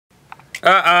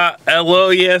Hello,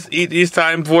 yes, it's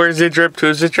time for the trip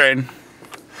to the train.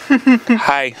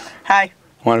 Hi. Hi.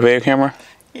 Want a video camera?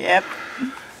 Yep.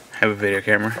 Have a video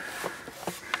camera.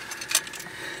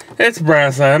 It's bright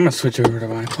outside. I'm gonna switch over to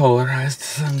my polarized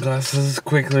sunglasses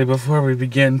quickly before we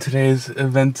begin today's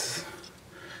event.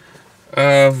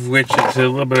 Of which it's a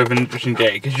little bit of an interesting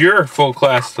day, because you're full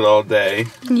class all day.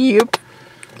 Yep.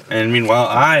 And meanwhile,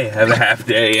 I have a half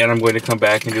day, and I'm going to come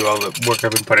back and do all the work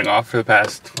I've been putting off for the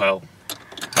past, well,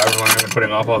 however long I've been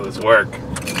putting off all this work.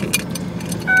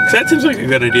 Because that seems like a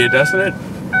good idea, doesn't it?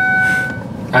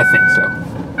 I think so.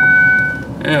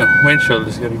 Yeah, windshield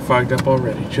is getting fogged up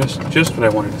already. Just what I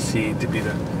wanted to see to be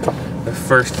the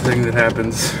first thing that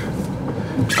happens.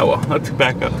 Oh well, let's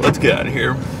back up. Let's get out of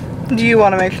here. Do you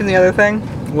want to mention the other thing?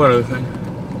 What other thing?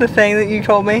 The thing that you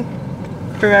told me?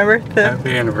 Remember?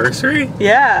 Happy anniversary?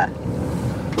 Yeah.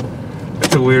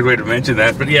 That's a weird way to mention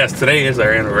that, but yes, today is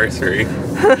our anniversary.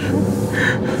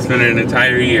 It's been an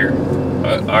entire year.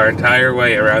 Our entire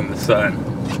way around the sun.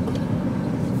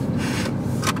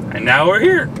 And now we're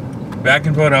here. Back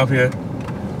in Philadelphia.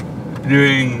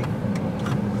 Doing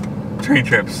train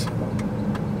trips.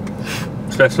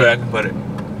 It's the best way I can put it.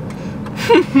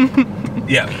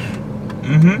 Yeah.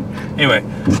 Anyway,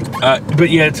 but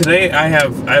yeah, today I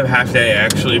have a half day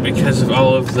actually because of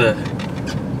all of the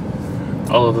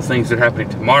things that are happening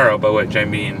tomorrow, by which I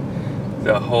mean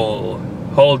the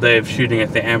whole day of shooting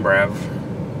at the Ambrav.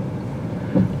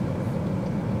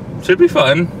 Should be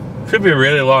fun. Should be a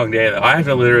really long day though. I have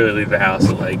to literally leave the house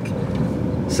at like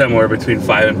somewhere between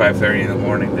 5 and 5:30 in the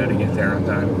morning though to get there on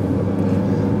time.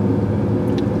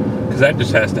 Because that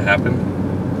just has to happen.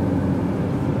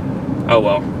 Oh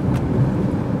well.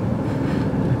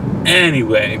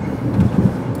 Anyway,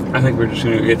 I think we're just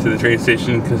going to get to the train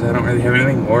station because I don't really have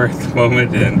anything more at the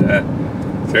moment, and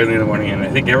it's early in the morning, and I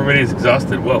think everybody's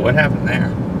exhausted. Whoa, what happened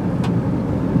there?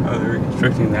 Oh, they're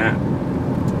reconstructing that.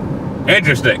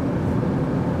 Interesting.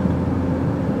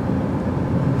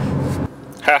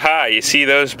 Haha, you see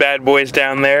those bad boys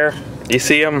down there? You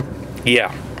see them?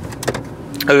 Yeah.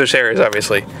 Those are Sarah's,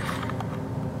 obviously.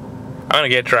 I'm going to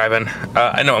get driving.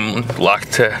 I know I'm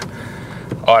locked to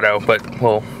auto, but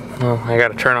well, I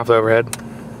gotta turn off the overhead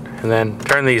and then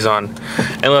turn these on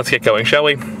and let's get going, shall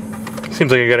we?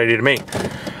 Seems like a good idea to me.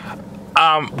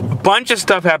 Bunch of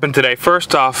stuff happened today.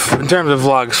 First off, in terms of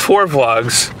vlogs, 4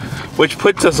 vlogs, which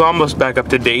puts us almost back up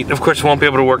to date. Of course, I won't be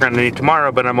able to work on any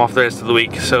tomorrow, but I'm off the rest of the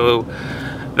week, so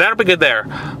that'll be good there.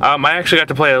 I actually got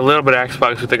to play a little bit of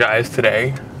Xbox with the guys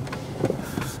today,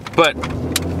 but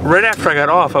right after I got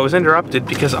off, I was interrupted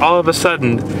because all of a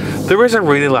sudden there was a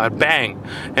really loud bang.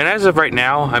 And as of right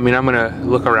now, I mean, I'm gonna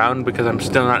look around because I'm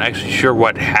still not actually sure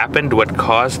what happened, what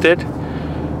caused it.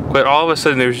 But all of a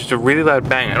sudden there was just a really loud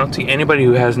bang. I don't see anybody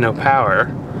who has no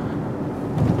power.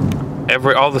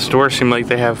 All the stores seem like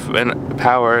they have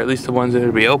power, at least the ones that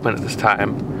would be open at this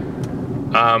time.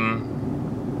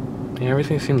 Yeah,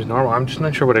 everything seems normal. I'm just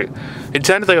not sure what it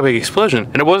sounded like a big explosion.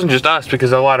 And it wasn't just us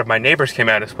because a lot of my neighbors came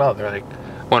out as well. They're like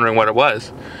wondering what it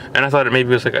was. And I thought it maybe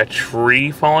was like a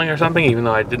tree falling or something, even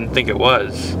though I didn't think it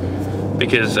was.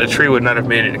 Because a tree would not have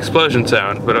made an explosion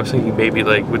sound, but I was thinking maybe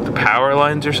like with the power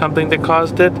lines or something that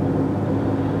caused it.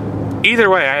 Either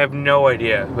way, I have no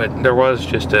idea, but there was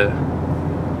just a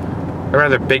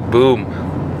rather big boom.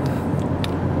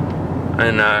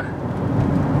 And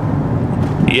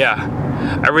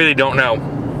yeah, I really don't know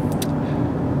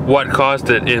what caused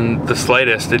it in the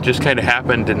slightest. It just kind of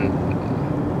happened, and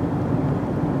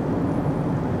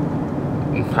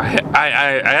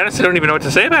I honestly don't even know what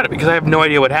to say about it because I have no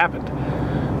idea what happened.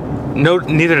 No,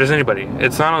 neither does anybody.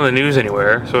 It's not on the news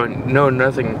anywhere, so no,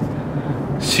 nothing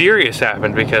serious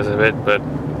happened because of it. But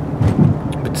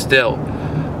still,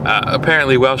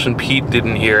 apparently Welsh and Pete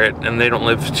didn't hear it, and they don't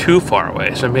live too far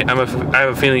away. So I have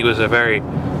a feeling it was a very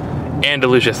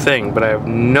Andalusia thing, but I have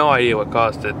no idea what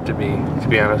caused it. To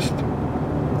be honest.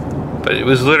 But it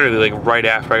was literally like right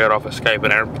after I got off of Skype,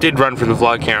 and I did run for the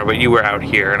vlog camera, but you were out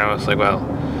here, and I was like, well,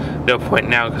 no point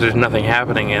now because there's nothing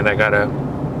happening, and I gotta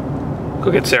go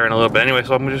get Sarah in a little bit anyway,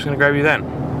 so I'm just gonna grab you then.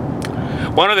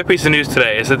 One other piece of news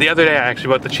today is that the other day I actually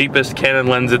bought the cheapest Canon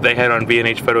lens that they had on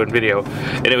B&H Photo and Video,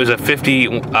 and it was a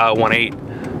 50-1.8,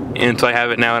 and so I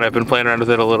have it now, and I've been playing around with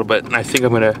it a little bit, and I think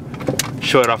I'm gonna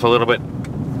show it off a little bit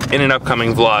in an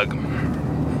upcoming vlog,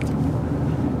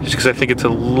 just because I think it's a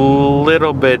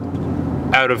little bit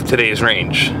out of today's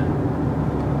range,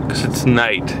 because it's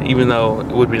night, even though it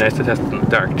would be nice to test it in the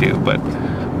dark too, but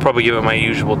I'll probably give it my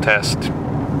usual test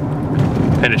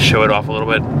and just show it off a little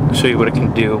bit, show you what it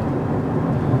can do,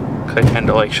 because I tend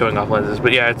to like showing off lenses.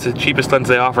 But yeah, it's the cheapest lens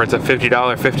they offer. It's a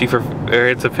 $50 50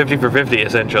 for 50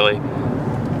 essentially,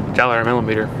 $1 a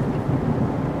millimeter.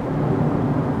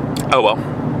 Oh well.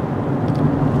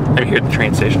 I'm here at the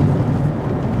train station.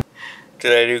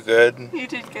 Did I do good? You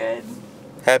did good.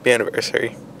 Happy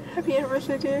anniversary. Happy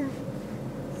anniversary, dear.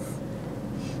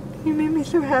 You made me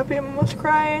so happy, I'm almost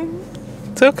crying.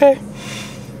 It's okay.